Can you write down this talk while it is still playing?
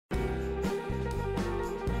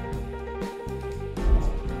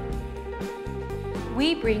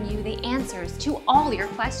we bring you the answers to all your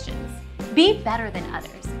questions. Be better than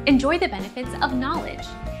others. Enjoy the benefits of knowledge.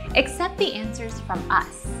 Accept the answers from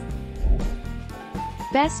us.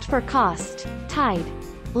 Best for cost. Tide.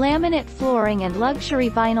 Laminate flooring and luxury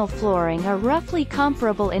vinyl flooring are roughly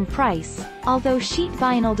comparable in price, although sheet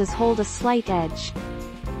vinyl does hold a slight edge.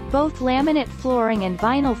 Both laminate flooring and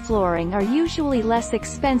vinyl flooring are usually less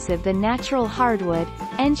expensive than natural hardwood,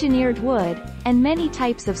 engineered wood, and many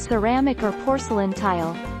types of ceramic or porcelain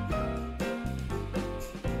tile.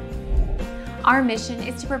 Our mission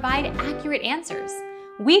is to provide accurate answers.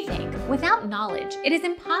 We think without knowledge, it is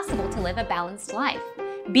impossible to live a balanced life.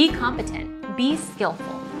 Be competent, be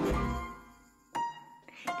skillful.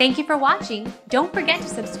 Thank you for watching. Don't forget to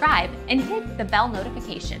subscribe and hit the bell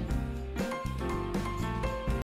notification.